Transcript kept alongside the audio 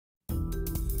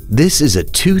This is a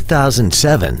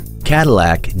 2007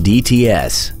 Cadillac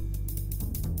DTS.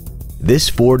 This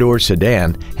four-door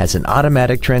sedan has an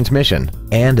automatic transmission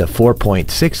and a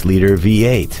 4.6-liter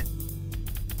V8.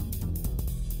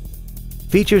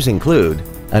 Features include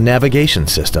a navigation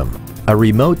system, a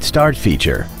remote start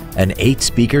feature, an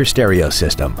 8-speaker stereo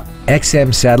system,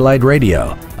 XM satellite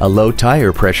radio, a low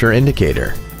tire pressure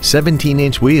indicator,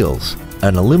 17-inch wheels,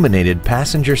 an illuminated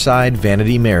passenger side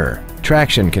vanity mirror,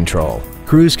 traction control,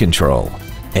 cruise control,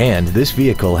 and this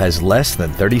vehicle has less than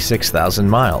 36,000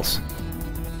 miles.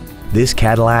 This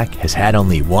Cadillac has had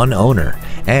only one owner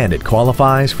and it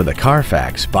qualifies for the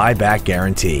Carfax buyback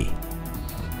guarantee.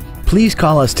 Please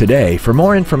call us today for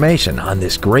more information on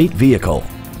this great vehicle.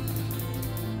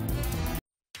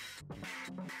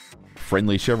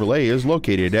 Friendly Chevrolet is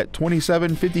located at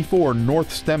 2754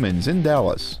 North Stemmons in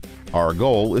Dallas. Our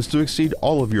goal is to exceed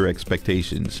all of your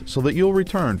expectations so that you'll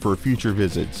return for future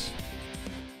visits.